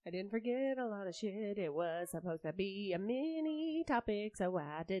I didn't forget a lot of shit. It was supposed to be a mini topic, so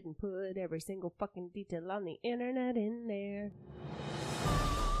I didn't put every single fucking detail on the internet in there.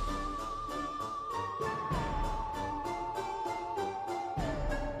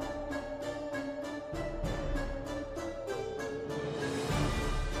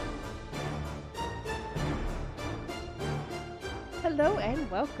 Hello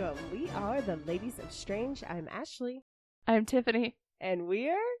and welcome. We are the Ladies of Strange. I'm Ashley. I'm Tiffany. And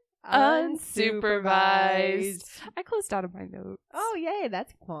we're Unsupervised. I closed out of my notes. Oh, yay.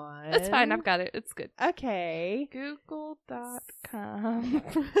 That's fun. It's fine. I've got it. It's good. Okay. Google.com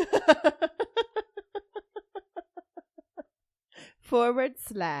 /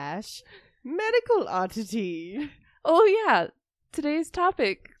 medical oddity. Oh, yeah. Today's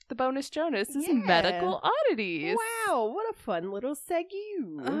topic, the bonus Jonas, is Yeah. medical oddities. Wow. What a fun little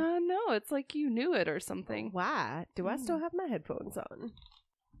segue. No, it's like you knew it or something. Why? Do I still have my headphones on?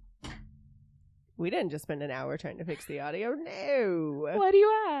 We didn't just spend an hour trying to fix the audio. No. Why do you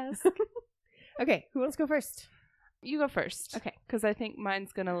ask? Okay, who wants to go first? You go first. Okay. Because I think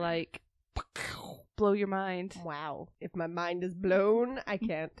mine's going to, like, blow your mind. Wow. If my mind is blown, I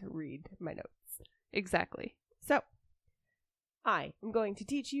can't read my notes. Exactly. So, I am going to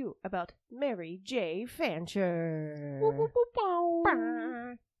teach you about Mary J. Fancher.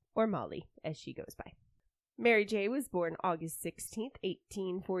 Or Mollie, as she goes by. Mary J. was born August 16th,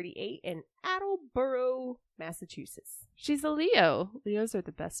 1848 in Attleboro, Massachusetts. She's a Leo. Leos are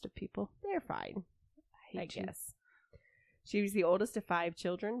the best of people. They're fine, I hate you. guess. She was the oldest of 5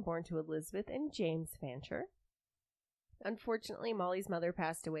 children born to Elizabeth and James Fancher. Unfortunately, Mollie's mother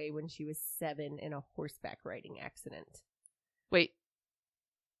passed away when she was 7 in a horseback riding accident. Wait.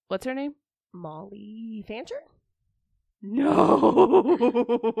 What's her name? Mollie Fancher? No.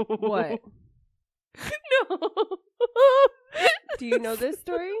 What? No. Do you know this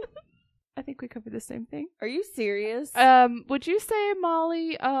story? I think we covered the same thing. Are you serious? Would you say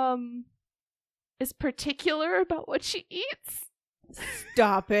Mollie, is particular about what she eats?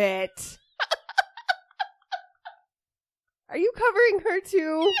 Stop it. Are you covering her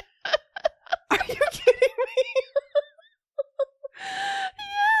too? Are you kidding me?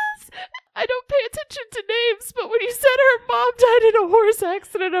 Yes. I don't pay attention to names, but when you said her mom died in a horse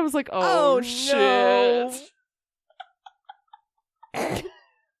accident, I was like, oh shit. No.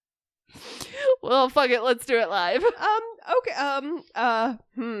 Well, fuck it. Let's do it live. Okay,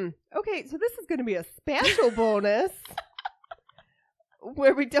 Okay, so this is going to be a special bonus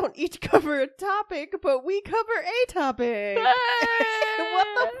where we don't each cover a topic, but we cover a topic. What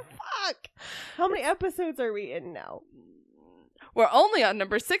the fuck? How many episodes are we in now? We're only on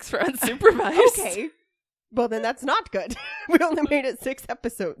number 6 for Unsupervised. Okay. Well, then that's not good. We only made it 6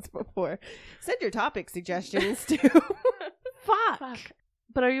 episodes before. Send your topic suggestions to... Fuck.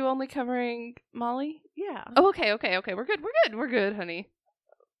 But are you only covering Mollie? Yeah. Oh, okay. We're good, honey.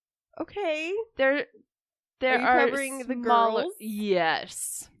 Okay. There Are you are covering the smaller- girls?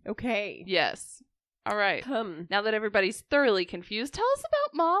 Yes. Okay. Yes. All right. Now that everybody's thoroughly confused, tell us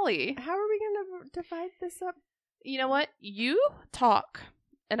about Mollie. How are we going to divide this up? You know what? You talk,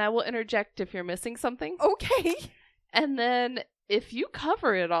 and I will interject if you're missing something. Okay. And then if you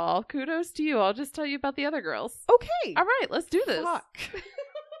cover it all, kudos to you. I'll just tell you about the other girls. Okay. All right, let's do this. Fuck.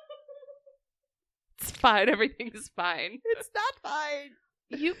 It's fine. Everything is fine. It's not fine.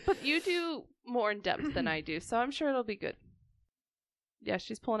 But you do more in depth than I do, so I'm sure it'll be good. Yeah,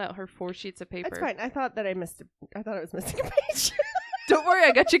 she's pulling out her 4 sheets of paper. That's fine. I thought I was missing a page. Don't worry,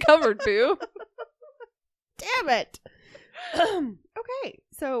 I got you covered, boo. Damn it. Okay.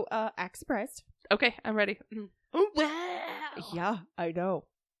 So, act surprised. Okay, I'm ready. Wow. Yeah, I know.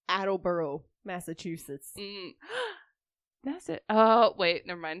 Attleboro, Massachusetts. Oh, wait,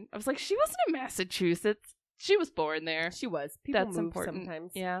 never mind. I was like, she wasn't in Massachusetts. She was born there. She was. People That's move important.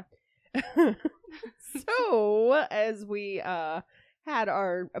 sometimes. Yeah. So, as we had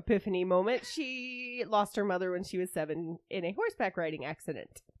our epiphany moment, she lost her mother when she was 7 in a horseback riding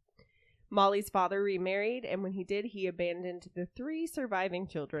accident. Mollie's father remarried, and when he did, he abandoned the 3 surviving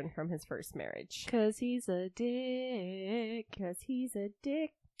children from his first marriage. 'Cause he's a dick. 'Cause he's a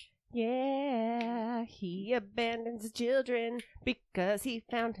dick. Yeah, he abandons children because he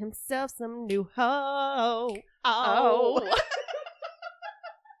found himself some new hoe. Oh.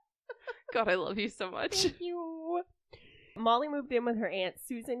 God, I love you so much. Thank you. Mollie moved in with her aunt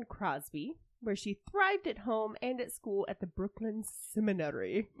Susan Crosby, where she thrived at home and at school at the Brooklyn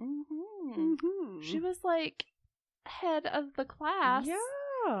Seminary. She was like head of the class. Yeah.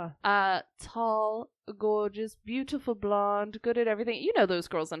 Tall, gorgeous, beautiful blonde, good at everything. You know those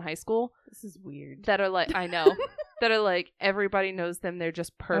girls in high school This is weird. that are like, I know. that are like, everybody knows them. They're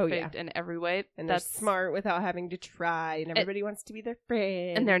just perfect in every way. And they're smart without having to try. And everybody wants to be their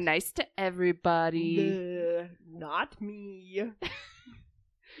friend. And they're nice to everybody. Not me.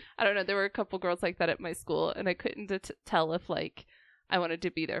 I don't know. There were a couple girls like that at my school. And I couldn't tell if like I wanted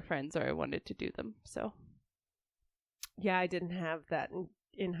to be their friends or I wanted to do them. So. Yeah, I didn't have that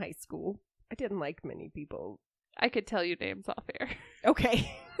in high school. I didn't like many people. I could tell you names off air.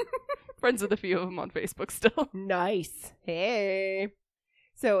 Okay. Friends with a few of them on Facebook still. Nice. Hey.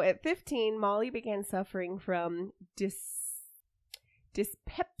 So at 15, Mollie began suffering from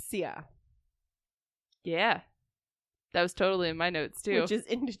dyspepsia. Yeah. That was totally in my notes too. Which is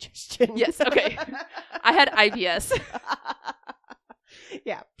indigestion. Yes, okay. I had IBS.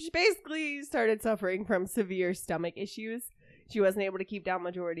 Yeah. She basically started suffering from severe stomach issues. She wasn't able to keep down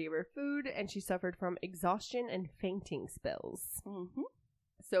majority of her food, and she suffered from exhaustion and fainting spells. Mm-hmm.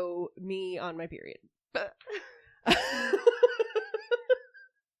 So, me on my period. It's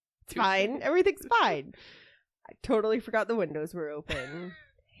fine. Everything's fine. I totally forgot the windows were open.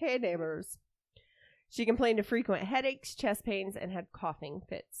 Hey, neighbors. She complained of frequent headaches, chest pains, and had coughing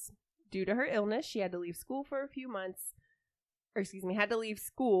fits. Due to her illness, she had to leave school for a few months. Had to leave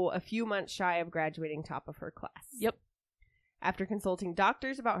school a few months shy of graduating top of her class. Yep. After consulting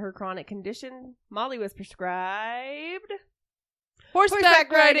doctors about her chronic condition, Mollie was prescribed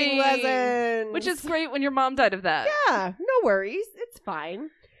horseback riding lessons. Which is great when your mom died of that. Yeah, no worries. It's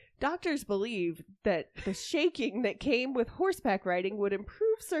fine. Doctors believed that the shaking that came with horseback riding would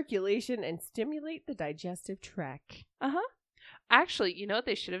improve circulation and stimulate the digestive tract. Uh-huh. Actually, you know what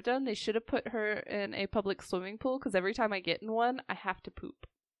they should have done? They should have put her in a public swimming pool, because every time I get in one, I have to poop.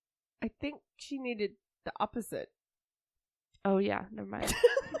 I think she needed the opposite. Oh, yeah. Never mind.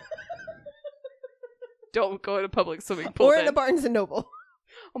 Don't go in a public swimming pool. Or in a Barnes & Noble.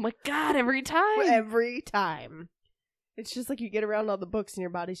 Oh, my God. Every time. Every time. It's just like you get around all the books and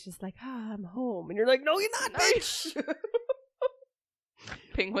your body's just like, I'm home. And you're like, no, you're not, bitch.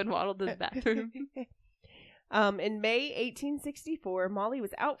 Penguin waddled to the bathroom. In May 1864, Mollie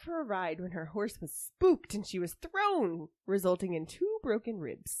was out for a ride when her horse was spooked and she was thrown, resulting in 2 broken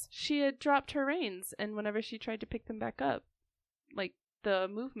ribs. She had dropped her reins, and whenever she tried to pick them back up, like the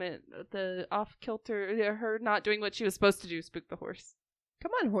movement, the off-kilter, her not doing what she was supposed to do spooked the horse.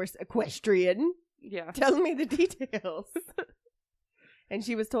 Come on, horse equestrian. Yeah. Tell me the details. And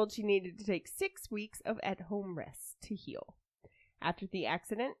she was told she needed to take 6 weeks of at-home rest to heal. After the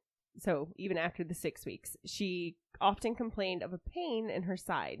accident, so even after the 6 weeks, she often complained of a pain in her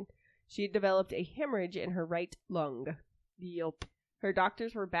side. She had developed a hemorrhage in her right lung. Yep. Her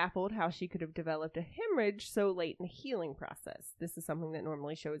doctors were baffled how she could have developed a hemorrhage so late in the healing process. This is something that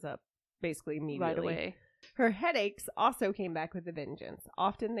normally shows up basically immediately. Right away. Her headaches also came back with a vengeance.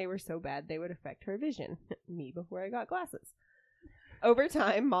 Often they were so bad they would affect her vision. Me before I got glasses. Over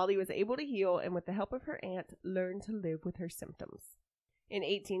time, Mollie was able to heal and with the help of her aunt, learned to live with her symptoms. In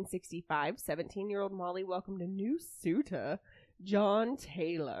 1865, 17-year-old Mollie welcomed a new suitor, John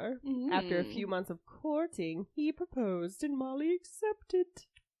Taylor. After a few months of courting, he proposed and Mollie accepted.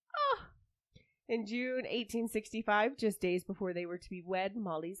 In June 1865, just days before they were to be wed,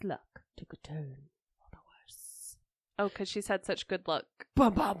 Mollie's luck took a turn for the worse. Oh, because she's had such good luck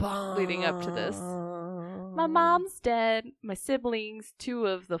Bum, bum, bum. leading up to this. My mom's dead. My siblings, 2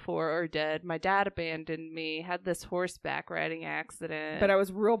 of the 4 are dead. My dad abandoned me. Had this horseback riding accident. But I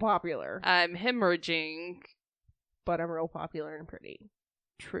was real popular. I'm hemorrhaging. But I'm real popular and pretty.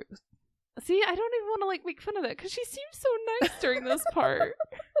 Truth. See, I don't even want to like make fun of that because she seems so nice during this part.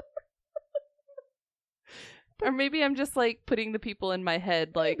 Or maybe I'm just like putting the people in my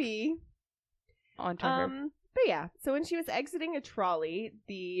head like maybe onto her. But yeah, so when she was exiting a trolley,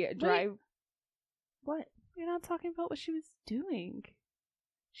 the drive. What? You're not talking about what she was doing.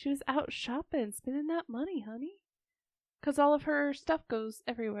 She was out shopping, spending that money, honey. Because all of her stuff goes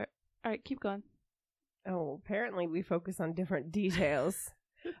everywhere. All right, keep going. Oh, apparently we focus on different details.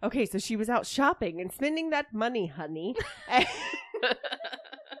 Okay, so she was out shopping and spending that money, honey.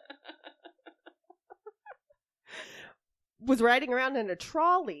 Was riding around in a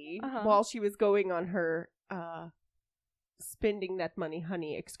trolley while she was going on her spending that money,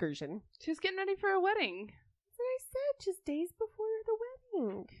 honey excursion. She was getting ready for a wedding. That's what I said, just days before the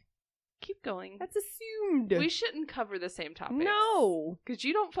wedding. Keep going. That's assumed. We shouldn't cover the same topics. No. Because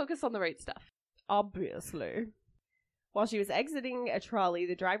you don't focus on the right stuff. Obviously. While she was exiting a trolley,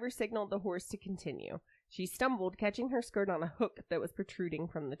 the driver signaled the horse to continue. She stumbled, catching her skirt on a hook that was protruding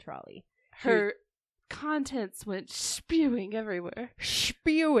from the trolley. Her contents went spewing everywhere.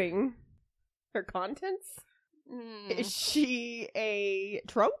 Spewing? Her contents? Is she a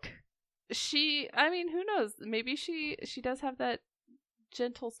trunk? who knows? Maybe she does have that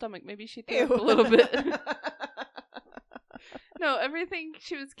gentle stomach. Maybe she threw up a little bit. No, everything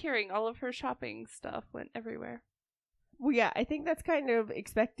she was carrying, all of her shopping stuff went everywhere. Well, yeah, I think that's kind of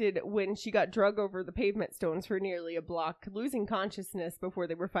expected when she got drug over the pavement stones for nearly a block, losing consciousness before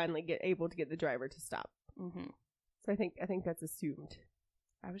they were finally able to get the driver to stop. Mm-hmm. So I think that's assumed.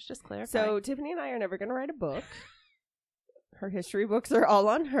 I was just clarifying. So Tiffany and I are never going to write a book. Her history books are all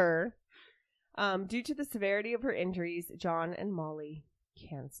on her. Due to the severity of her injuries, John and Mollie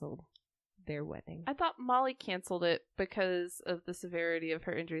canceled their wedding. I thought Mollie canceled it because of the severity of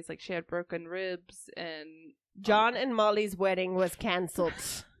her injuries. Like, she had broken ribs and... John and Mollie's wedding was canceled.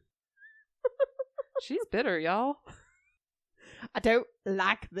 She's bitter, y'all. I don't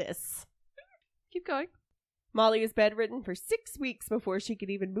like this. Keep going. Mollie was bedridden for 6 weeks before she could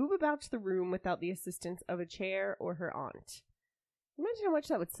even move about the room without the assistance of a chair or her aunt. Imagine how much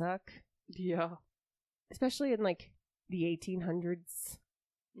that would suck. Yeah. Especially in, like, the 1800s.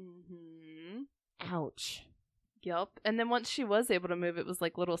 Mm-hmm. Ouch. Yep. And then once she was able to move, it was,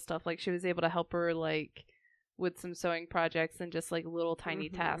 like, little stuff. Like, she was able to help her, like, with some sewing projects and just, like, little tiny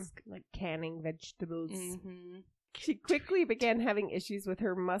tasks. Like canning vegetables. Mm-hmm. She quickly began having issues with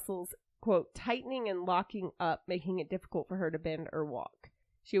her muscles, quote, tightening and locking up, making it difficult for her to bend or walk.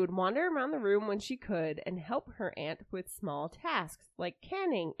 She would wander around the room when she could and help her aunt with small tasks like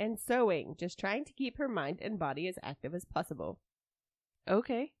canning and sewing, just trying to keep her mind and body as active as possible.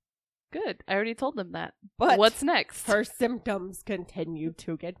 Okay. Good. I already told them that. But what's next? Her symptoms continued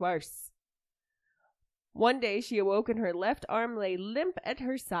to get worse. One day she awoke and her left arm lay limp at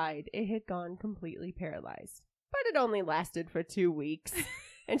her side. It had gone completely paralyzed. But it only lasted for 2 weeks,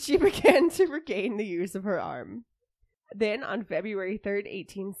 and she began to regain the use of her arm. Then, on February 3rd,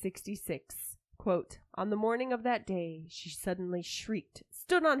 1866, quote, on the morning of that day, she suddenly shrieked,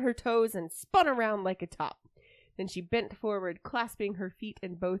 stood on her toes, and spun around like a top. Then she bent forward, clasping her feet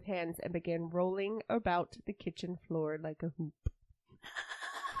in both hands, and began rolling about the kitchen floor like a hoop.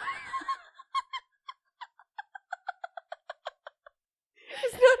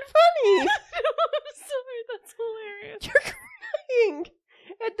 It's not funny. I'm sorry, that's hilarious. You're crying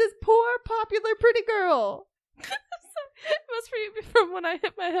at this poor, popular, pretty girl. It must be from when I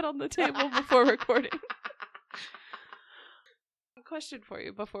hit my head on the table before recording. Question for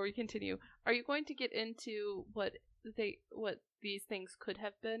you before we continue. Are you going to get into what these things could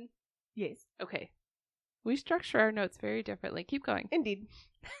have been? Yes. Okay. We structure our notes very differently. Keep going. Indeed.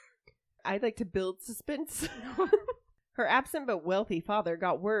 I'd like to build suspense. Her absent but wealthy father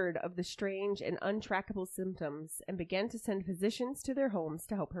got word of the strange and untrackable symptoms and began to send physicians to their homes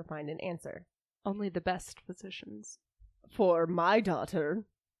to help her find an answer. Only the best physicians. For my daughter,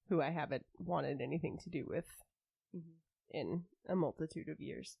 who I haven't wanted anything to do with in a multitude of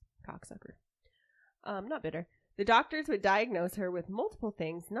years. Cocksucker. Not bitter. The doctors would diagnose her with multiple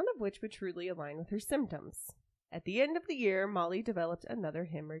things, none of which would truly align with her symptoms. At the end of the year, Mollie developed another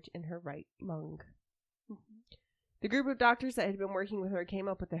hemorrhage in her right lung. The group of doctors that had been working with her came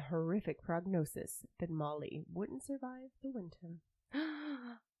up with a horrific prognosis that Mollie wouldn't survive the winter.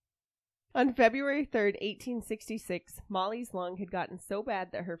 On February 3rd, 1866, Mollie's lung had gotten so bad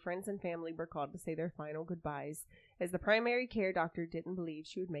that her friends and family were called to say their final goodbyes, as the primary care doctor didn't believe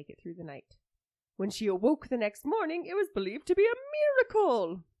she would make it through the night. When she awoke the next morning, it was believed to be a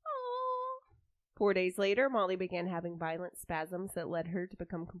miracle. Aww. 4 days later, Mollie began having violent spasms that led her to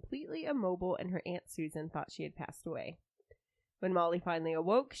become completely immobile, and her Aunt Susan thought she had passed away. When Mollie finally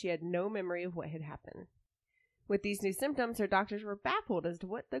awoke, she had no memory of what had happened. With these new symptoms, her doctors were baffled as to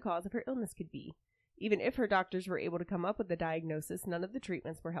what the cause of her illness could be. Even if her doctors were able to come up with the diagnosis, none of the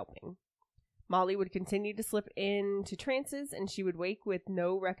treatments were helping. Mollie would continue to slip into trances, and she would wake with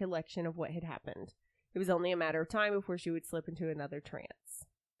no recollection of what had happened. It was only a matter of time before she would slip into another trance.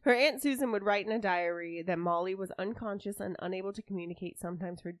 Her Aunt Susan would write in a diary that Mollie was unconscious and unable to communicate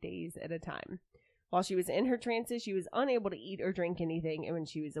sometimes for days at a time. While she was in her trances, she was unable to eat or drink anything, and when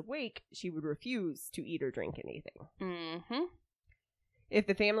she was awake, she would refuse to eat or drink anything. Mm-hmm. If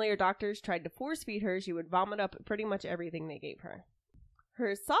the family or doctors tried to force feed her, she would vomit up pretty much everything they gave her.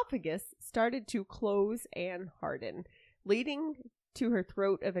 Her esophagus started to close and harden, leading to her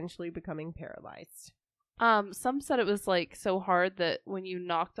throat eventually becoming paralyzed. Some said it was like so hard that when you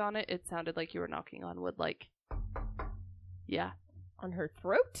knocked on it, it sounded like you were knocking on wood, like, yeah. On her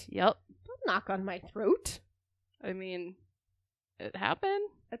throat? Yep. Don't knock on my throat. I mean, it happened.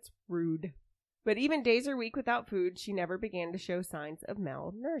 That's rude. But even days or weeks without food, she never began to show signs of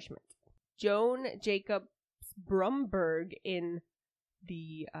malnourishment. Joan Jacobs Brumberg in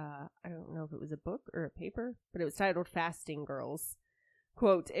the, I don't know if it was a book or a paper, but it was titled Fasting Girls,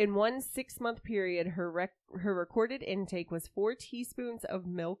 Quote, in one 6-month period, her recorded intake was 4 teaspoons of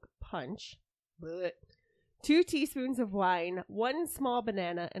milk punch, 2 teaspoons of wine, 1 small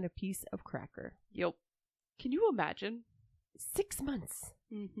banana, and a piece of cracker. Yep. Can you imagine? 6 months.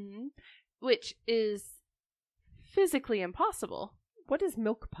 Mm-hmm. Which is physically impossible. What is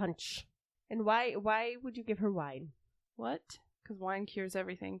milk punch? And why would you give her wine? What? Because wine cures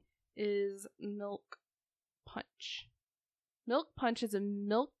everything. Is milk punch. Milk punch is a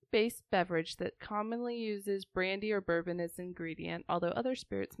milk-based beverage that commonly uses brandy or bourbon as ingredient, although other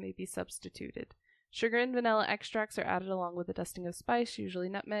spirits may be substituted. Sugar and vanilla extracts are added along with a dusting of spice, usually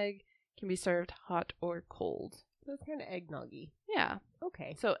nutmeg. Can be served hot or cold. So it's kind of eggnoggy. Yeah.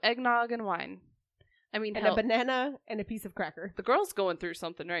 Okay. So eggnog and wine. I mean, and a banana and a piece of cracker. The girl's going through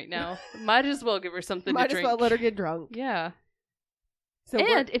something right now. Might as well give her something to drink. Might as well let her get drunk. Yeah. So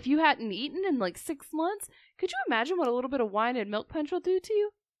and if you hadn't eaten in like 6 months, could you imagine what a little bit of wine and milk punch will do to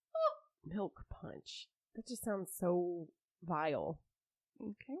you? Oh, milk punch. That just sounds so vile.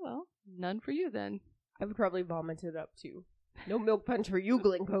 Okay, well, none for you then. I would probably vomit it up too. No milk punch for you,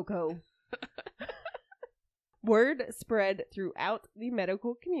 Glen Coco. Word spread throughout the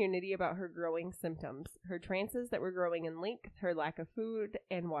medical community about her growing symptoms, her trances that were growing in length, her lack of food,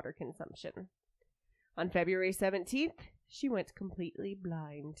 and water consumption. On February 17th, she went completely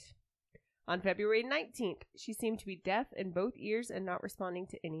blind. On February 19th, she seemed to be deaf in both ears and not responding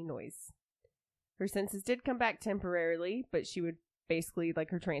to any noise. Her senses did come back temporarily, but she would basically,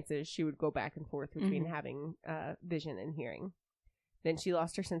 like her trances, she would go back and forth between having vision and hearing. Then she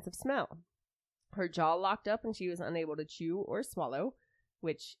lost her sense of smell. Her jaw locked up and she was unable to chew or swallow,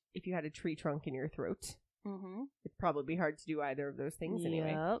 which, if you had a tree trunk in your throat, it'd probably be hard to do either of those things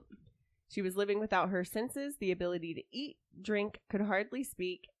anyway. She was living without her senses, the ability to eat, drink, could hardly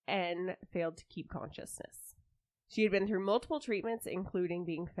speak, and failed to keep consciousness. She had been through multiple treatments, including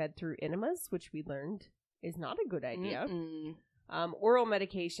being fed through enemas, which we learned is not a good idea. Oral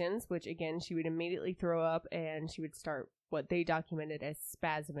medications, which again, she would immediately throw up and she would start what they documented as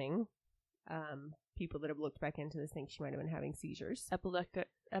spasming. People that have looked back into this think she might have been having seizures.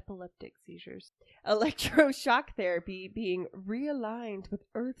 Epileptic seizures. Electroshock therapy, being realigned with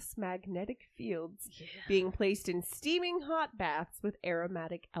Earth's magnetic fields, being placed in steaming hot baths with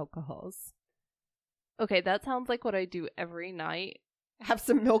aromatic alcohols. Okay, that sounds like what I do every night. Have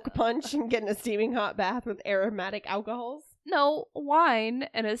some milk punch and get in a steaming hot bath with aromatic alcohols? No, wine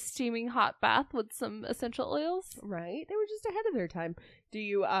and a steaming hot bath with some essential oils. Right. They were just ahead of their time. Do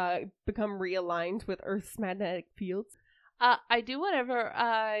you become realigned with Earth's magnetic fields? I do whenever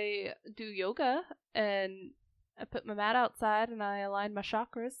I do yoga, and I put my mat outside and I align my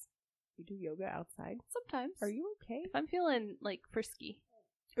chakras. You do yoga outside? Sometimes. Are you okay? If I'm feeling, like, frisky.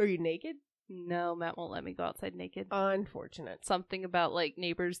 Are you naked? No, Matt won't let me go outside naked. Unfortunate. Something about, like,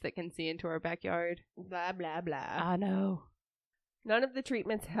 neighbors that can see into our backyard. Blah, blah, blah. I know. None of the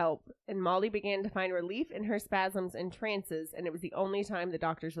treatments helped, and Mollie began to find relief in her spasms and trances, and it was the only time the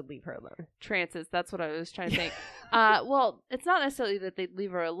doctors would leave her alone. Trances, that's what I was trying to think. Well, it's not necessarily that they'd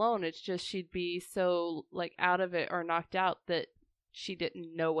leave her alone, it's just she'd be so, like, out of it or knocked out that she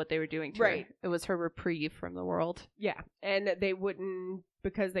didn't know what they were doing to her. It was her reprieve from the world. Yeah, and they wouldn't,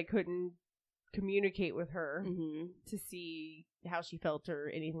 because they couldn't communicate with her to see how she felt or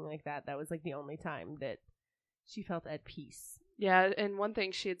anything like that. That was, like, the only time that she felt at peace. Yeah, and one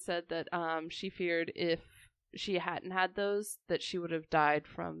thing she had said that she feared if she hadn't had those, that she would have died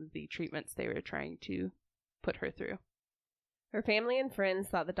from the treatments they were trying to put her through. Her family and friends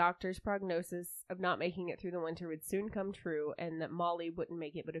thought the doctor's prognosis of not making it through the winter would soon come true, and that Mollie wouldn't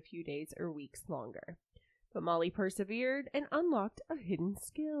make it but a few days or weeks longer. But Mollie persevered and unlocked a hidden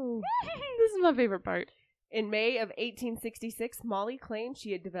skill. This is my favorite part. In May of 1866, Mollie claimed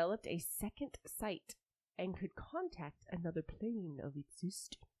she had developed a second sight and could contact another plane of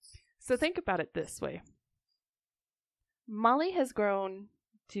existence. So think about it this way. Mollie has grown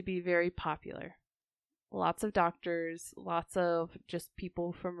to be very popular. Lots of doctors, lots of just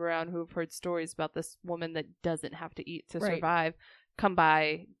people from around who have heard stories about this woman that doesn't have to eat to survive come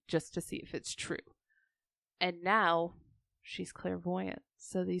by just to see if it's true. And now she's clairvoyant.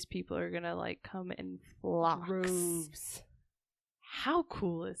 So these people are going to, like, come in flocks. Droves. How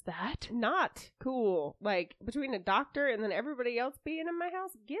cool is that? Not cool. Like, between a doctor and then everybody else being in my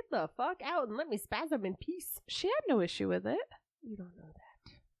house, get the fuck out and let me spasm in peace. She had no issue with it. You don't know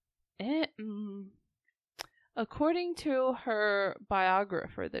that. According to her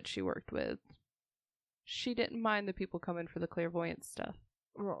biographer that she worked with, she didn't mind the people coming for the clairvoyant stuff.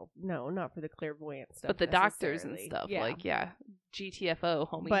 Well, no, not for the clairvoyant stuff. But the doctors and stuff. Yeah. Like, GTFO,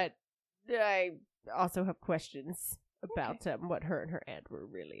 homie. But I also have questions about what her and her aunt were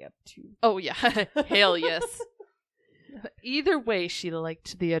really up to. Oh, yeah. Hell yes. Either way, she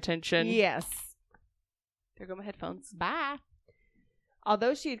liked the attention. Yes. There go my headphones. Bye.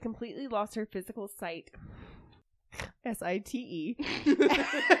 Although she had completely lost her physical sight, S-I-T-E.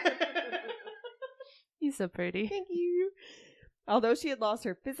 He's so pretty. Thank you. Although she had lost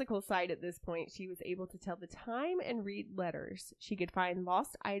her physical sight at this point, she was able to tell the time and read letters. She could find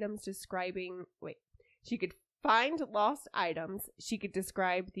lost items She could find lost items. She could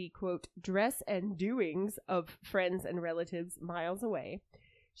describe the, quote, dress and doings of friends and relatives miles away.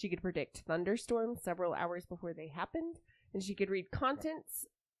 She could predict thunderstorms several hours before they happened. And she could read contents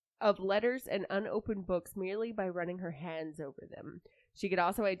of letters and unopened books merely by running her hands over them. She could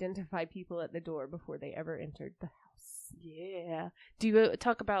also identify people at the door before they ever entered the house. Yeah. Do you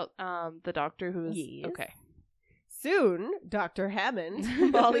talk about the doctor who was... Yes. Okay. Soon, Dr.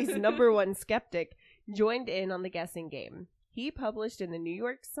 Hammond, Mollie's number one skeptic, joined in on the guessing game. He published in the New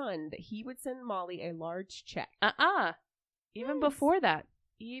York Sun that he would send Mollie a large check. Even before that,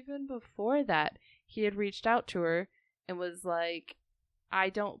 he had reached out to her and was like, I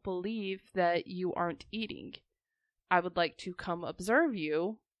don't believe that you aren't eating. I would like to come observe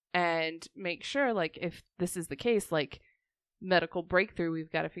you and make sure, like, if this is the case, like, medical breakthrough,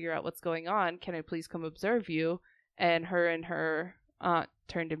 we've got to figure out what's going on. Can I please come observe you? And her aunt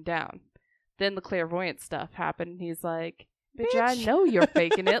turned him down. Then the clairvoyant stuff happened. He's like, bitch, I know you're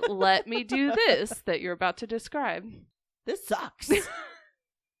faking it. Let me do this that you're about to describe. This sucks.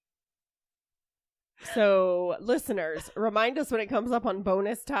 So, listeners, remind us when it comes up on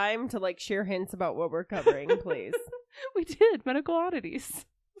bonus time to, like, share hints about what we're covering, please. We did. Medical oddities.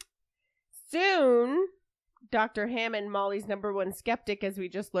 Soon, Dr. Hammond, Mollie's number one skeptic, as we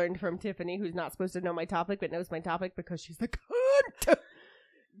just learned from Tiffany, who's not supposed to know my topic, but knows my topic because she's the cunt.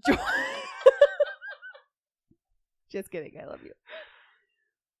 Just kidding. I love you.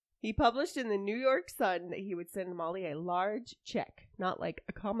 He published in the New York Sun that he would send Mollie a large check. Not like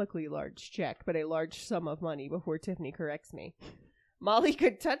a comically large check, but a large sum of money before Tiffany corrects me. Mollie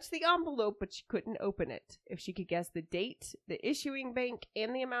could touch the envelope, but she couldn't open it. If she could guess the date, the issuing bank,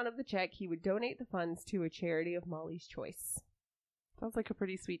 and the amount of the check, he would donate the funds to a charity of Mollie's choice. Sounds like a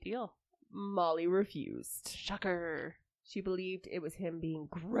pretty sweet deal. Mollie refused. Shocker. She believed it was him being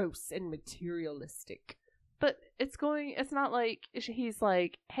gross and materialistic. But it's not like he's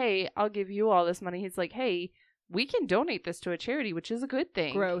like, hey, I'll give you all this money. He's like, hey, we can donate this to a charity, which is a good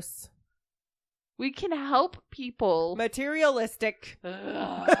thing. Gross. We can help people. Materialistic.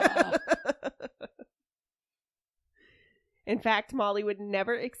 In fact, Mollie would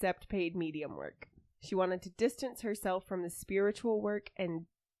never accept paid medium work. She wanted to distance herself from the spiritual work and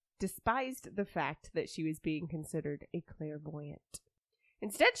despised the fact that she was being considered a clairvoyant.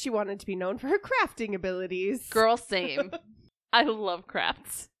 Instead, she wanted to be known for her crafting abilities. Girl, same. I love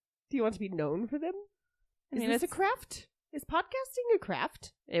crafts. Do you want to be known for them? Is this a craft? Is podcasting a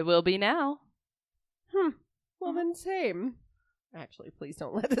craft? It will be now. Well, then same. Actually, please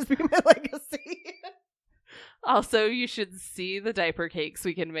don't let this be my legacy. Also, you should see the diaper cakes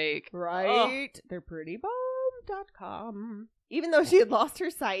we can make. Right? Oh. They're prettybomb.com. Even though she had lost her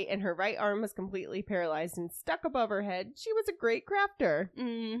sight and her right arm was completely paralyzed and stuck above her head, she was a great crafter.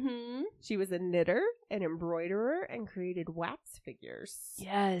 Mm-hmm. She was a knitter, an embroiderer, and created wax figures.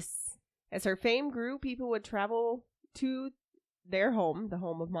 Yes. As her fame grew, people would travel to their home, the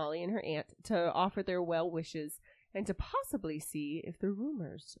home of Mollie and her aunt, to offer their well wishes and to possibly see if the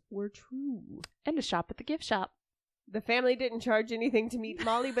rumors were true. And to shop at the gift shop. The family didn't charge anything to meet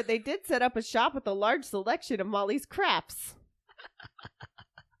Mollie, but they did set up a shop with a large selection of Mollie's crafts.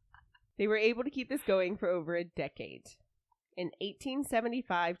 They were able to keep this going for over a decade. In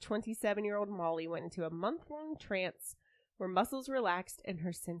 1875, 27-year-old Mollie went into a month-long trance where muscles relaxed and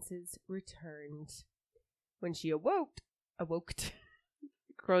her senses returned. When she awoke.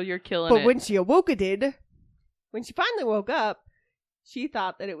 Girl, you're killing it. But when she finally woke up, she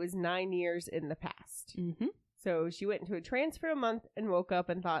thought that it was 9 years in the past. Mm-hmm. So she went into a trance for a month and woke up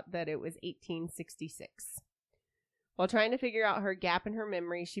and thought that it was 1866. While trying to figure out her gap in her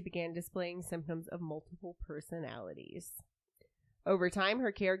memory, she began displaying symptoms of multiple personalities. Over time,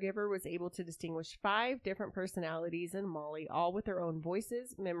 her caregiver was able to distinguish 5 different personalities in Mollie, all with their own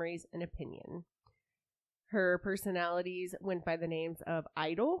voices, memories, and opinion. Her personalities went by the names of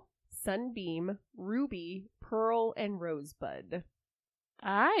Idol, Sunbeam, Ruby, Pearl, and Rosebud.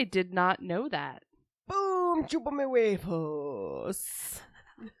 I did not know that. Boom! Chupa me huevos.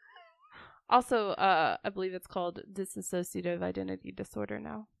 Also, I believe it's called dissociative identity disorder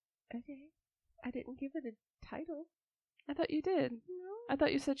now. Okay. I didn't give it a title. I thought you did. I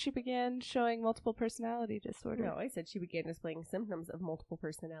thought you said she began showing multiple personality disorder. No, I said she began displaying symptoms of multiple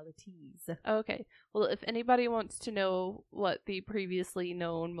personalities. Okay. Well, if anybody wants to know what the previously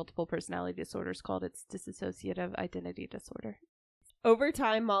known multiple personality disorder is called, it's dissociative identity disorder. Over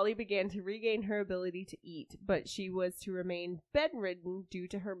time, Mollie began to regain her ability to eat, but she was to remain bedridden due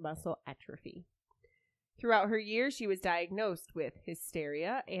to her muscle atrophy. Throughout her years, she was diagnosed with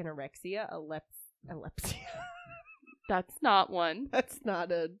hysteria, anorexia, epilepsy. That's not one. That's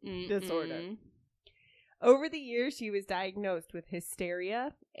not a disorder. Over the years, she was diagnosed with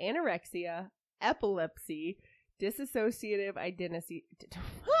hysteria, anorexia, epilepsy, dissociative identity.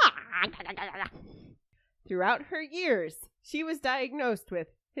 Throughout her years, she was diagnosed with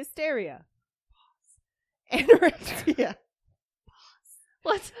hysteria, anorexia.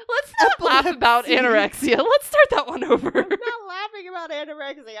 Let's not laugh about anorexia. Let's start that one over. I'm not laughing about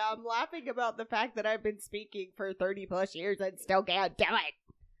anorexia. I'm laughing about the fact that I've been speaking for 30 plus years and still can't do it.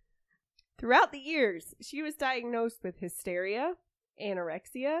 Throughout the years, she was diagnosed with hysteria,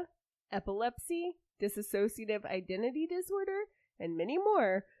 anorexia, epilepsy, dissociative identity disorder, and many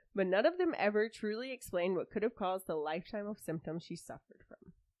more, but none of them ever truly explained what could have caused the lifetime of symptoms she suffered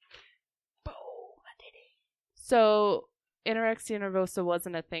from. Boom. So, anorexia nervosa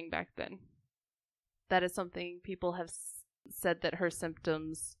wasn't a thing back then. That is something people have said that her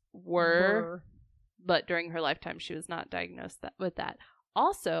symptoms were, but during her lifetime she was not diagnosed with that.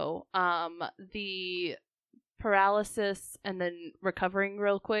 Also, the paralysis and then recovering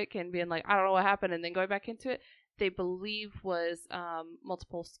real quick and being like, I don't know what happened, and then going back into it, they believe was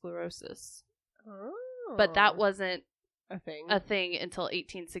multiple sclerosis. Oh. But that wasn't a thing until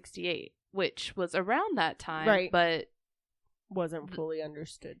 1868, which was around that time, right? But wasn't fully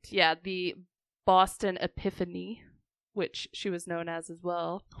understood. Yeah, the Boston Epiphany, which she was known as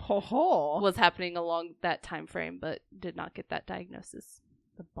well, was happening along that time frame, but did not get that diagnosis.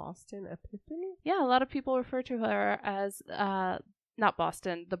 The Boston Epiphany? Yeah, a lot of people refer to her as, not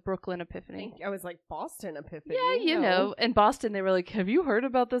Boston, the Brooklyn Epiphany. I was like, Boston Epiphany? Yeah, you know. In Boston, they were like, have you heard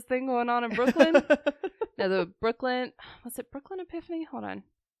about this thing going on in Brooklyn? Now, the Brooklyn Epiphany? Hold on.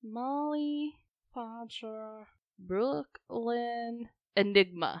 Mollie Fancher. Brooklyn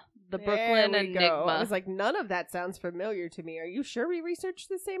Enigma. The Brooklyn Enigma. Go. I was like, none of that sounds familiar to me. Are you sure we researched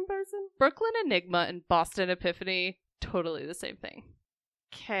the same person? Brooklyn Enigma and Boston Epiphany, totally the same thing.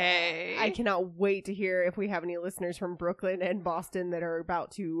 Okay. I cannot wait to hear if we have any listeners from Brooklyn and Boston that are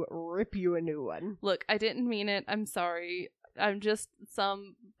about to rip you a new one. Look, I didn't mean it. I'm sorry. I'm just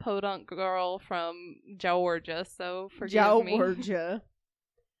some podunk girl from Georgia, so forgive me. Georgia.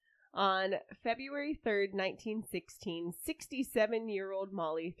 On February 3rd, 1916, 67-year-old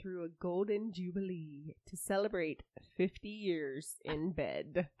Mollie threw a golden jubilee to celebrate 50 years in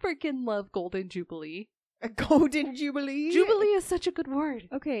bed. Freaking love golden jubilee. A golden jubilee? Jubilee is such a good word.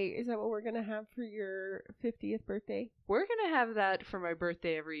 Okay, is that what we're going to have for your 50th birthday? We're going to have that for my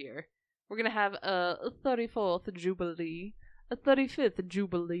birthday every year. We're going to have a 34th jubilee, a 35th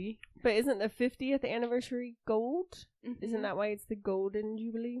jubilee. But isn't the 50th anniversary gold? Mm-hmm. Isn't that why it's the golden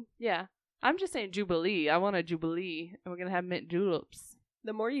jubilee? Yeah. I'm just saying jubilee. I want a jubilee. And we're going to have mint juleps.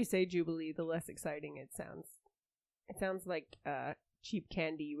 The more you say jubilee, the less exciting it sounds. It sounds like cheap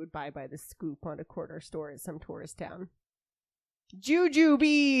candy you would buy by the scoop on a corner store at some tourist town.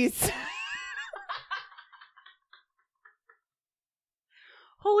 Jujubes!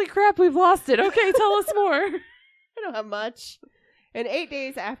 Holy crap, we've lost it. Okay, tell us more. I don't have much. And 8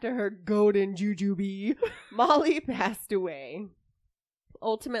 days after her golden jujube, Mollie passed away.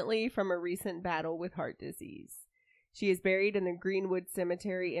 Ultimately from a recent battle with heart disease. She is buried in the Greenwood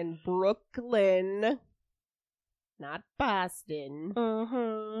Cemetery in Brooklyn. Not Boston.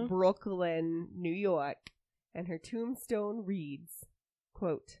 Brooklyn, New York. And her tombstone reads,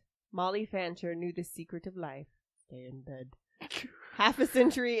 quote, Mollie Fancher knew the secret of life. Stay in bed. Half a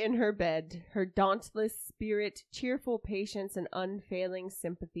century in her bed, her dauntless spirit, cheerful patience, and unfailing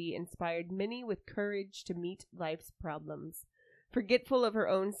sympathy inspired many with courage to meet life's problems. Forgetful of her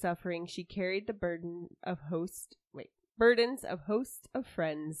own suffering, she carried the burdens of hosts of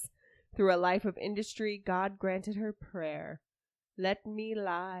friends. Through a life of industry, God granted her prayer. Let me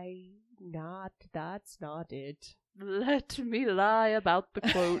lie. That's not it. Let me lie about the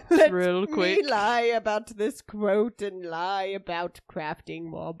quote real quick. Let me lie about this quote and lie about crafting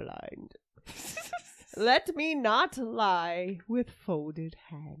more blind. Let me not lie with folded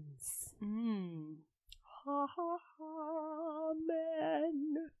hands. Ha ha ha,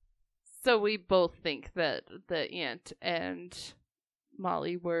 amen. So we both think that the aunt and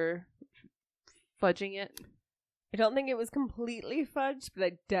Mollie were fudging it. I don't think it was completely fudged, but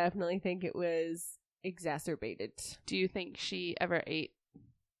I definitely think it was exacerbated. Do you think she ever ate?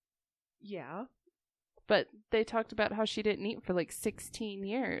 Yeah. But they talked about how she didn't eat for like 16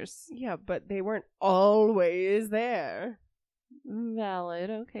 years. Yeah, but they weren't always there. Valid.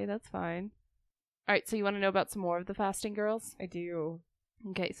 Okay, that's fine. All right, so you want to know about some more of the fasting girls? I do.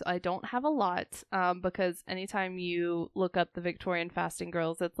 Okay, so I don't have a lot, because anytime you look up the Victorian Fasting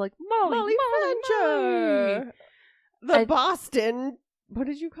Girls, it's like Mollie Fancher! The Boston... What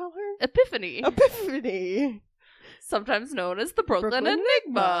did you call her? Epiphany. Epiphany. Sometimes known as the Brooklyn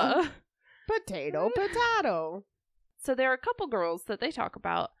Enigma. Potato. So there are a couple girls that they talk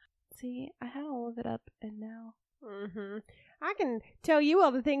about. See, I had all of it up, and now... Mm-hmm. I can tell you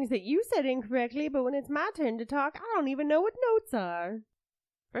all the things that you said incorrectly, but when it's my turn to talk, I don't even know what notes are.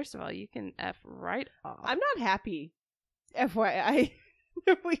 First of all, you can F right off. I'm not happy. FYI,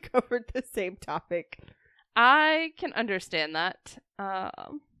 we covered the same topic. I can understand that. But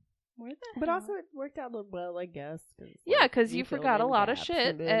also it worked out well, I guess. Yeah, because you forgot a lot of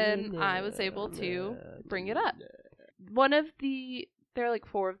shit, and I was able to bring it up. One of the... There are like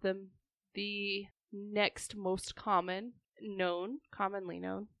 4 of them. The next most commonly known,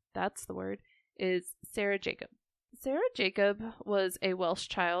 that's the word, is Sarah Jacob. Sarah Jacob was a Welsh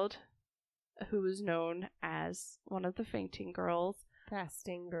child who was known as one of the fainting girls.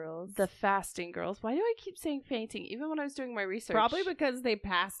 Fasting girls. The fasting girls. Why do I keep saying fainting? Even when I was doing my research. Probably because they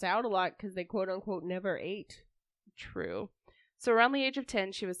passed out a lot because they quote unquote never ate. True. So around the age of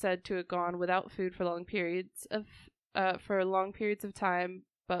 10, she was said to have gone without food for long periods of time,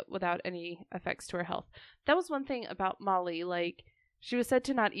 but without any effects to her health. That was one thing about Mollie. Like, she was said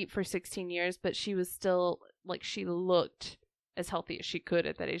to not eat for 16 years, but she was still, like, she looked as healthy as she could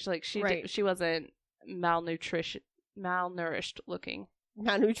at that age. Like, she wasn't malnourished looking.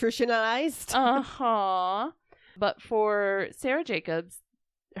 Not nutritionalized. Uh-huh. But for Sarah Jacobs,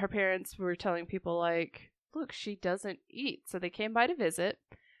 her parents were telling people, like, look, she doesn't eat. So they came by to visit.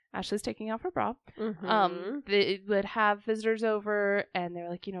 Ashley's taking off her bra. Mm-hmm. They would have visitors over, and they're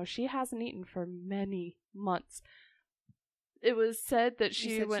like, she hasn't eaten for many months. It was said that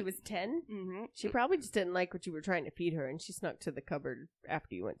she was 10? Mm-hmm. She probably just didn't like what you were trying to feed her, and she snuck to the cupboard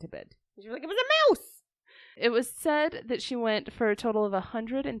after you went to bed. She was like, it was a mouse! It was said that she went for a total of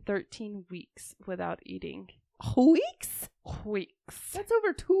 113 weeks without eating. Weeks? Weeks. That's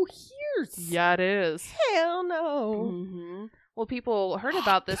over 2 years. Yeah, it is. Hell no. Mm-hmm. Well, people heard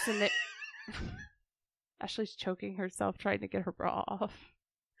about this and they... Ashley's choking herself trying to get her bra off.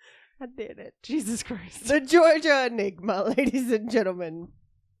 I did it. Jesus Christ. The Georgia Enigma, ladies and gentlemen.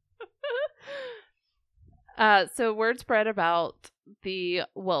 So word spread about the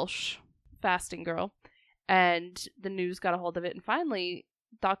Welsh fasting girl, and the news got a hold of it, and finally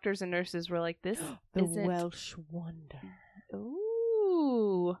doctors and nurses were like, this isn't... Welsh wonder.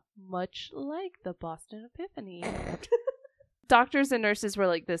 Ooh, much like the Boston Epiphany. Doctors and nurses were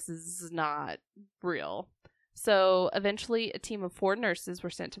like, this is not real. So eventually a team of 4 nurses were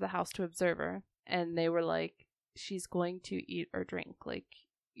sent to the house to observe her, and they were like, she's going to eat or drink. Like,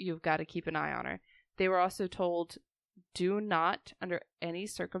 you've got to keep an eye on her. They were also told, do not, under any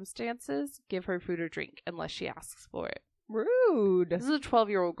circumstances, give her food or drink unless she asks for it. Rude. This is a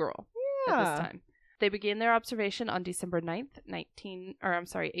 12-year-old girl Yeah. at this time. They began their observation on December 9th,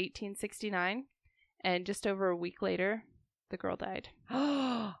 1869, and just over a week later, the girl died.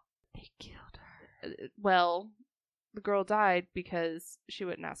 They killed her. Well, the girl died because she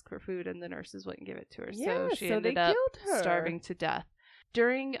wouldn't ask for food and the nurses wouldn't give it to her. Yeah, so she so ended they up killed her. starving to death.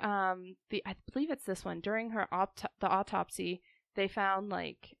 During I believe it's this one, during her the autopsy, they found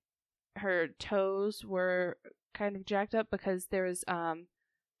like her toes were kind of jacked up because there was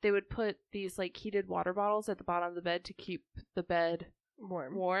they would put these like heated water bottles at the bottom of the bed to keep the bed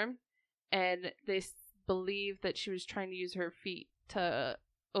warm, and they believe that she was trying to use her feet to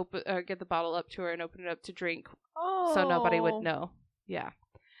open or get the bottle up to her and open it up to drink, so nobody would know. Yeah.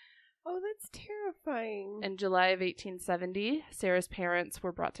 Oh, that's terrifying. In July of 1870, Sarah's parents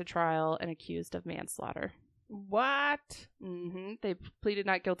were brought to trial and accused of manslaughter. What? Mm-hmm. They pleaded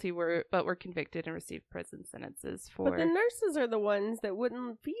not guilty, but were convicted and received prison sentences for... But the nurses are the ones that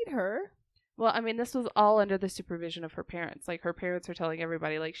wouldn't feed her. Well, I mean, this was all under the supervision of her parents. Like, her parents are telling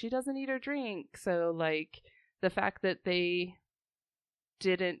everybody, like, she doesn't eat or drink. So, like, the fact that they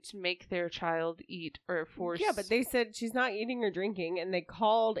didn't make their child eat or force... Yeah, but they said she's not eating or drinking, and they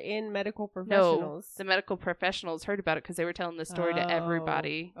called in medical professionals. No, the medical professionals heard about it because they were telling the story to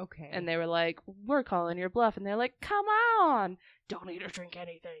everybody. Okay. And they were like, we're calling your bluff. And they're like, come on, don't eat or drink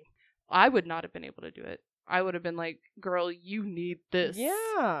anything. I would not have been able to do it. I would have been like, girl, you need this.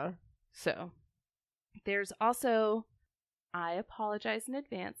 Yeah. So, there's also I apologize in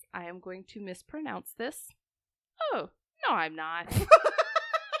advance. I am going to mispronounce this. Oh, no, I'm not.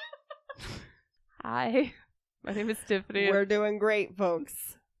 Hi, my name is Tiffany. We're doing great,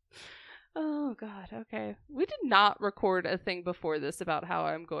 folks. Oh, God, okay. We did not record a thing before this about how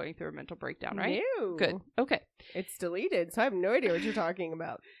I'm going through a mental breakdown, right? No. Good, okay. It's deleted, so I have no idea what you're talking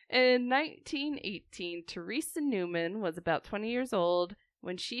about. In 1918, Teresa Newman was about 20 years old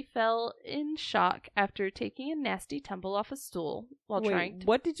when she fell in shock after taking a nasty tumble off a stool while trying to...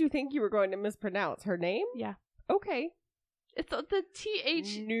 What did you think you were going to mispronounce? Her name? Yeah. Okay. It's the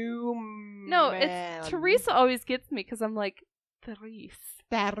T-H... Newman. No, it's... Teresa always gets me because I'm like,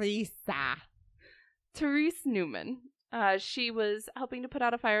 Teresa. Teresa Newman. She was helping to put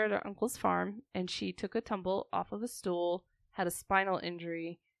out a fire at her uncle's farm, and she took a tumble off of a stool, had a spinal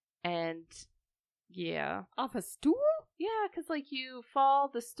injury, and yeah. Off a stool? Yeah, because like you fall,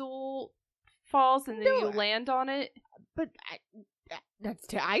 the stool falls, and then you land on it. But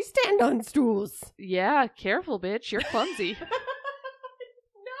I stand on stools. Yeah, careful, bitch. You're clumsy.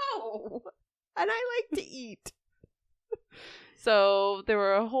 No. And I like to eat. So there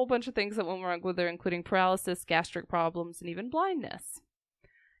were a whole bunch of things that went wrong with her, including paralysis, gastric problems, and even blindness.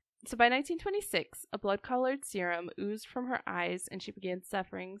 So by 1926, a blood-colored serum oozed from her eyes, and she began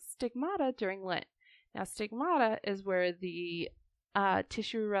suffering stigmata during Lent. Now, stigmata is where the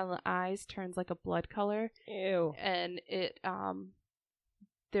tissue around the eyes turns like a blood color. Ew. And it,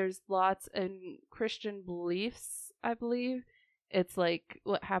 there's lots in Christian beliefs, I believe. It's like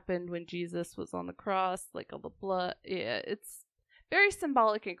what happened when Jesus was on the cross, like all the blood. Yeah, it's very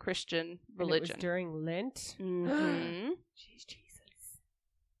symbolic in Christian religion. And it was during Lent? Mm-hmm. Jeez, Jesus.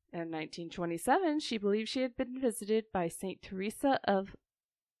 In 1927, she believed she had been visited by Saint Teresa of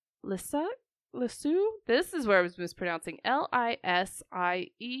Lisieux. This is where I was mispronouncing.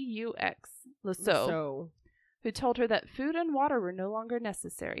 Lisieux. Lisieux. Who told her that food and water were no longer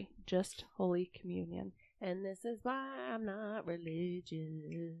necessary, just Holy Communion. And this is why I'm not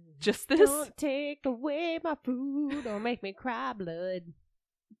religious. Just this? Don't take away my food or make me cry blood.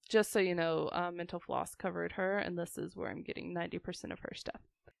 Just so you know, Mental Floss covered her, and this is where I'm getting 90% of her stuff.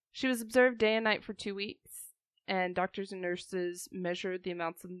 She was observed day and night for 2 weeks, and doctors and nurses measured the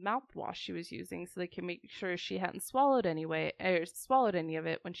amounts of mouthwash she was using so they could make sure she hadn't swallowed any of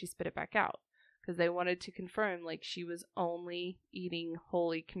it when she spit it back out. Because they wanted to confirm, like, she was only eating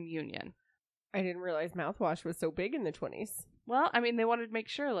Holy Communion. I didn't realize mouthwash was so big in the 20s. Well, I mean, they wanted to make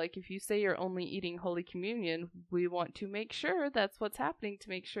sure, like, if you say you're only eating Holy Communion, we want to make sure that's what's happening to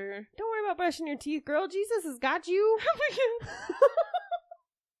make sure. Don't worry about brushing your teeth, girl. Jesus has got you.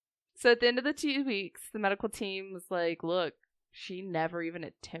 So at the end of the 2 weeks, the medical team was like, look, she never even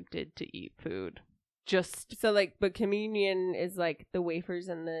attempted to eat food. Just... So, like, but communion is, like, the wafers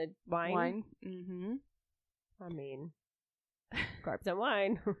and the wine? Mm-hmm. I mean, carbs and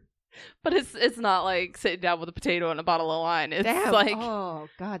wine. But it's not like sitting down with a potato and a bottle of wine. It's like, oh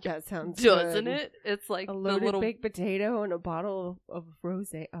god, that sounds doesn't good. it? It's like a loaded little baked potato and a bottle of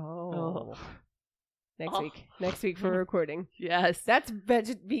rosé. Oh. Next week for recording. Yes, that's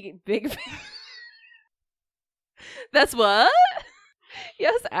vegan. Big. That's what?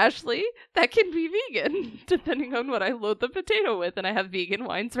 Yes, Ashley, that can be vegan depending on what I load the potato with, and I have vegan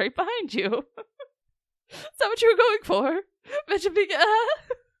wines right behind you. Is that what you were going for? Vegan.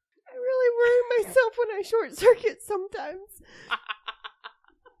 I really worry myself when I short circuit sometimes.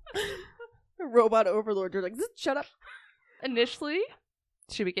 A robot overlord, you're like, shut up. Initially,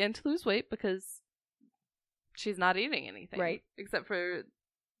 she began to lose weight because she's not eating anything. Right. Except for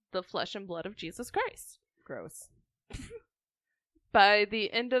the flesh and blood of Jesus Christ. Gross. By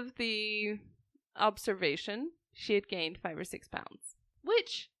the end of the observation, she had gained 5 or 6 pounds.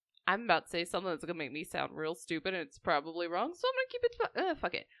 Which... I'm about to say something that's going to make me sound real stupid, and it's probably wrong, so I'm going to keep it...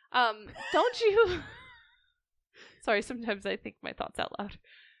 fuck it. Don't you... Sorry, sometimes I think my thoughts out loud.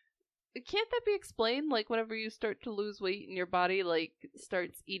 Can't that be explained? Like, whenever you start to lose weight and your body, like,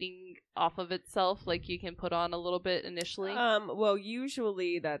 starts eating off of itself, like, you can put on a little bit initially? Well,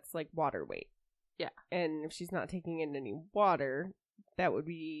 usually that's, like, water weight. Yeah. And if she's not taking in any water, that would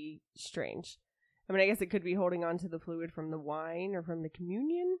be strange. I mean, I guess it could be holding on to the fluid from the wine or from the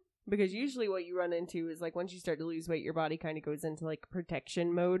communion. Because usually what you run into is, like, once you start to lose weight, your body kind of goes into, like,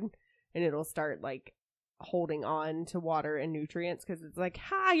 protection mode. And it'll start, like, holding on to water and nutrients. Because it's like,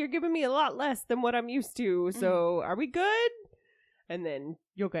 you're giving me a lot less than what I'm used to. So, are we good? And then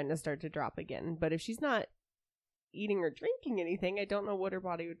you'll kind of start to drop again. But if she's not eating or drinking anything, I don't know what her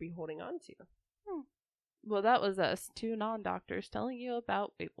body would be holding on to. Well, that was us, 2 non-doctors, telling you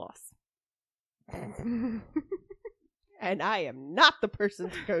about weight loss. And I am not the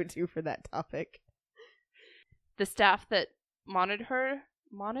person to go to for that topic. The staff that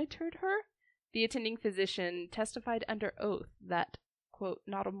monitored her, the attending physician testified under oath that, quote,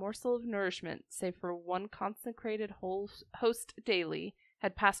 not a morsel of nourishment, save for one consecrated host daily,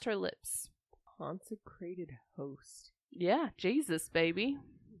 had passed her lips. Consecrated host. Yeah, Jesus, baby.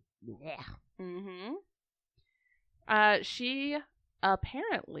 Yeah. Mm-hmm. She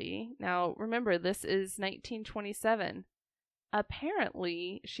apparently, now remember, this is 1927.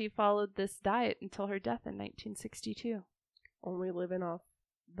 Apparently, she followed this diet until her death in 1962. Only living off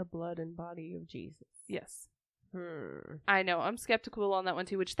the blood and body of Jesus. Yes. I know. I'm skeptical on that one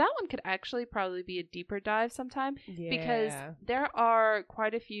too, which that one could actually probably be a deeper dive sometime. Yeah. Because there are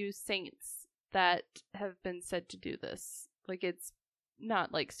quite a few saints that have been said to do this. Like, it's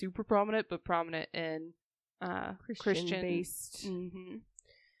not like super prominent, but prominent in Christian-based. Mm-hmm.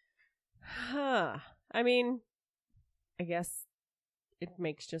 Huh. I mean, I guess it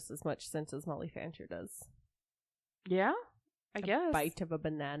makes just as much sense as Mollie Fancher does. Yeah, I guess. A bite of a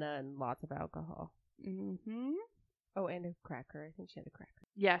banana and lots of alcohol. Mm-hmm. Oh, and a cracker. I think she had a cracker.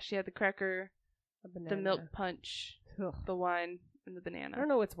 Yeah, she had the cracker, a banana, the milk punch, the wine, and the banana. I don't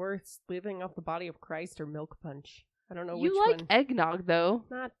know what's worse, living off the body of Christ or milk punch. I don't know which one. You like eggnog, though.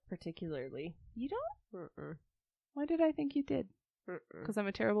 Not particularly. You don't? Mm-mm. Why did I think you did? Because I'm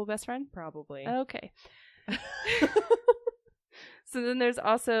a terrible best friend? Probably. Okay. So then there's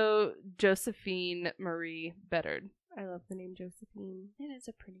also Josephine Marie Bedard. I love the name Josephine. It is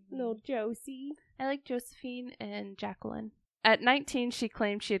a pretty name. Little Josie. I like Josephine and Jacqueline. At 19, she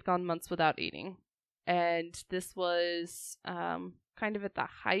claimed she had gone months without eating. And this was kind of at the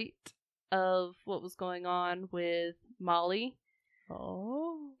height of what was going on with Mollie.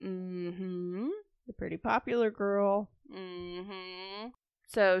 Oh. Mm-hmm. The pretty popular girl. Mm-hmm.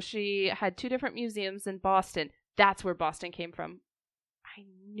 So she had 2 different museums in Boston. That's where Boston came from. I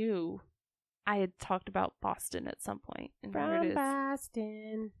knew I had talked about Boston at some point. And from there it is.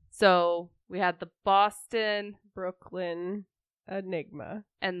 Boston. So we had the Boston Brooklyn Enigma.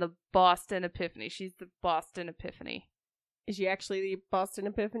 And the Boston Epiphany. She's the Boston Epiphany. Is she actually the Boston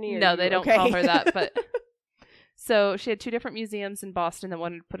Epiphany? No, they don't call her that, but... So she had 2 different museums in Boston that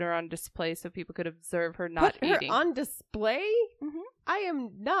wanted to put her on display so people could observe her not eating. Put her on display? Mm-hmm. I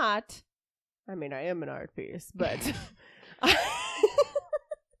am not. I mean, I am an art piece, but...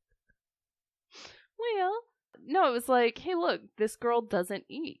 Well, no, it was like, hey, look, this girl doesn't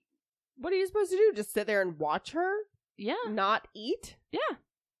eat. What are you supposed to do? Just sit there and watch her? Yeah. Not eat? Yeah.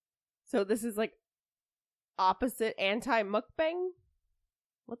 So this is like opposite anti-mukbang?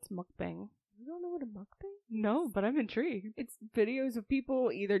 What's mukbang? You don't know what a mukbang? No, but I'm intrigued. It's videos of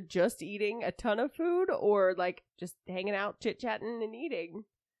people either just eating a ton of food or like just hanging out, chit-chatting, and eating.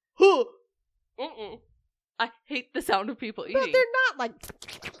 I hate the sound of people eating. But they're not like...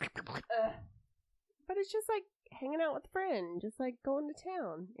 But it's just like hanging out with a friend, just like going to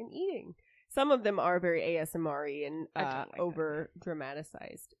town and eating. Some of them are very ASMR-y and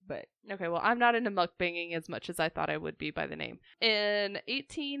over-dramatized, but... Okay, well, I'm not into mukbanging as much as I thought I would be by the name. In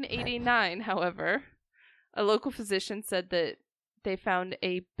 1889, however, a local physician said that they found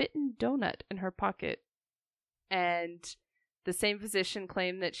a bitten donut in her pocket. And the same physician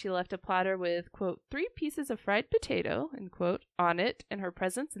claimed that she left a platter with, quote, 3 pieces of fried potato, end quote, on it in her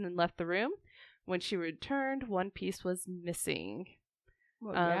presence and then left the room. When she returned, 1 piece was missing.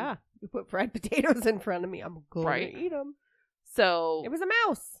 Well, yeah. You put fried potatoes in front of me, I'm going to eat them. So... It was a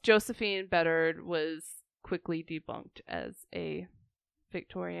mouse. Josephine Bedard was quickly debunked as a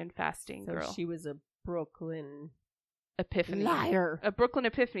Victorian fasting girl. So she was a Brooklyn... Epiphany. Liar. A Brooklyn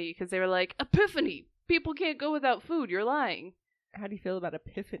Epiphany, because they were like, Epiphany! People can't go without food, you're lying. How do you feel about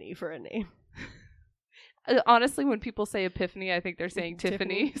Epiphany for a name? Honestly, when people say Epiphany, I think they're saying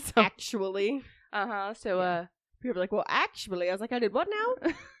Tiffany. So. Actually. Uh-huh, so, yeah. People are like, well, actually, I was like, I did what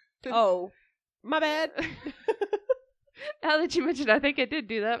now? Oh, my bad. Now that you mentioned, I think I did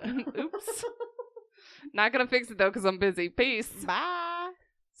do that. Oops. Not gonna fix it, though, because I'm busy. Peace. Bye.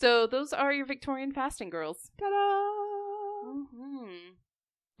 So, those are your Victorian fasting girls. Ta-da! Mm-hmm.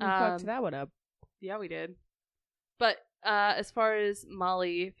 We fucked that one up. Yeah, we did. But, as far as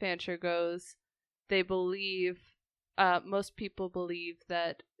Mollie Fancher goes, they believe, most people believe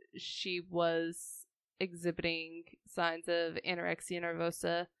that she was exhibiting signs of anorexia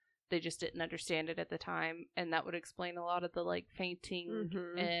nervosa. They just didn't understand it at the time, and that would explain a lot of the like fainting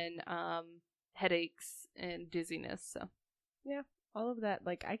and headaches and dizziness. So yeah, all of that.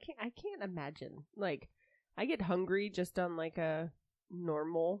 Like I can't imagine. Like I get hungry just on like a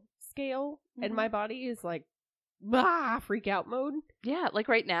normal scale, and my body is like freak out mode. Yeah, like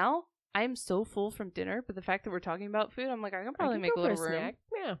right now I am so full from dinner, but the fact that we're talking about food, I'm like I can probably make a little room. Snack.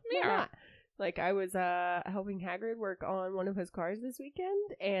 Yeah, yeah. Not. Like, I was helping Hagrid work on one of his cars this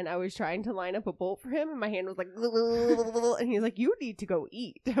weekend, and I was trying to line up a bolt for him, and my hand was like, and he's like, you need to go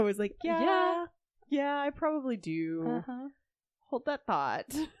eat. I was like, yeah, I probably do. Hold that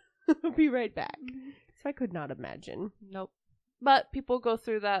thought. I'll be right back. So I could not imagine. Nope. But people go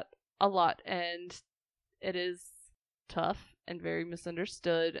through that a lot, and it is tough and very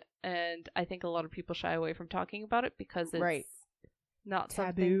misunderstood, and I think a lot of people shy away from talking about it because it's not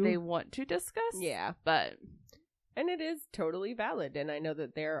something they want to discuss. Yeah. And it is totally valid, and I know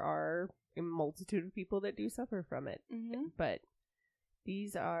that there are a multitude of people that do suffer from it. But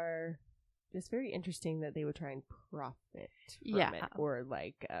these are just very interesting that they would try and profit from it, or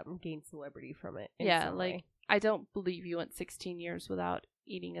like gain celebrity from it. Like, I don't believe you went 16 years without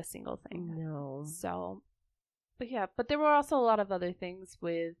eating a single thing. No. So, but there were also a lot of other things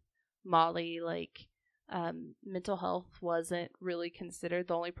with Mollie, like mental health wasn't really considered.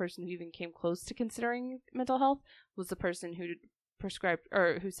 The only person who even came close to considering mental health was the person who prescribed,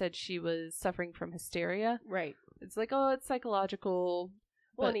 or who said she was suffering from hysteria. Right. It's like, oh, it's psychological.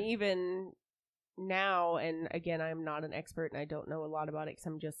 Well, and even now, and again, I'm not an expert and I don't know a lot about it because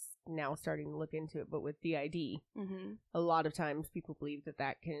I'm just now starting to look into it, but with DID, a lot of times people believe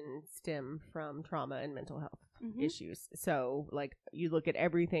that can stem from trauma and mental health issues. So, like, you look at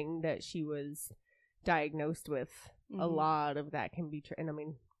everything that she was diagnosed with, a lot of that can be and I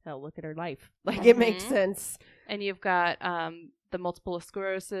mean, hell, look at her life. Like, it makes sense. And you've got the multiple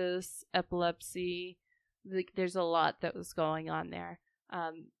sclerosis, epilepsy. There's a lot that was going on there.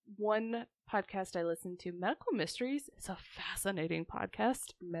 One podcast I listened to, Medical Mysteries, is a fascinating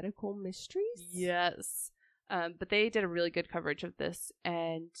podcast. Medical Mysteries? Yes. But they did a really good coverage of this,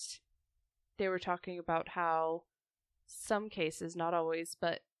 and they were talking about how some cases, not always,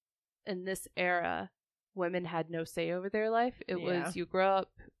 but in this era, women had no say over their life. It was, you grow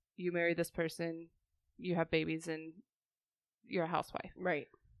up, you marry this person, you have babies, and you're a housewife. Right.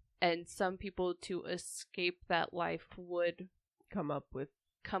 And some people, to escape that life, would come up with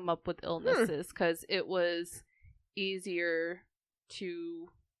illnesses, because it was easier to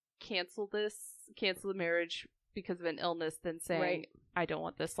cancel the marriage because of an illness than saying, I don't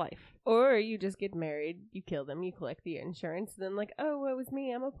want this life. Or you just get married, you kill them, you collect the insurance, then like, oh, it was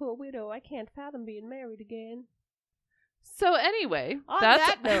me, I'm a poor widow, I can't fathom being married again. So anyway, on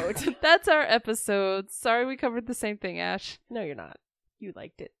that note, that's our episode. Sorry we covered the same thing, Ash. No, you're not. You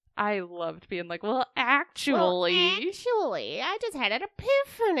liked it. I loved being like, well, actually, I just had an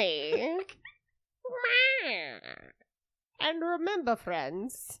epiphany. And remember,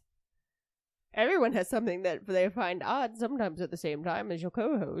 friends, everyone has something that they find odd sometimes at the same time as your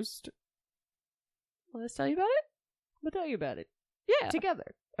co-host. Well, let's tell you about it? We'll tell you about it. Yeah.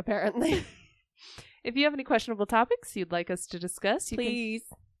 Together, apparently. If you have any questionable topics you'd like us to discuss, please.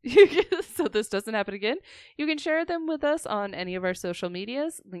 So this doesn't happen again, you can share them with us on any of our social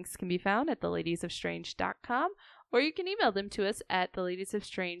medias. Links can be found at theladiesofstrange.com, or you can email them to us at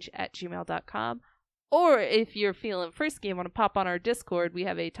theladiesofstrange@gmail.com. Or if you're feeling frisky and want to pop on our Discord, we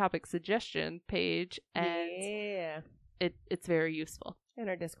have a topic suggestion page, and it's very useful. And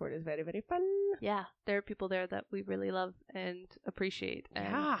our Discord is very, very fun. Yeah, there are people there that we really love and appreciate.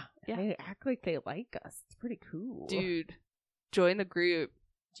 And they act like they like us. It's pretty cool. Dude, join the group.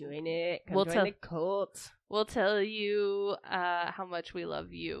 Join it. Join the cult. We'll tell you how much we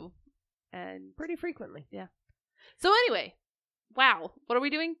love you. And pretty frequently. Yeah. So anyway, wow. What are we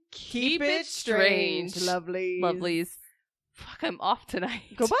doing? Keep it strange, lovelies. Fuck, I'm off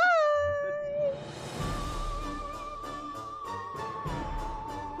tonight. Goodbye.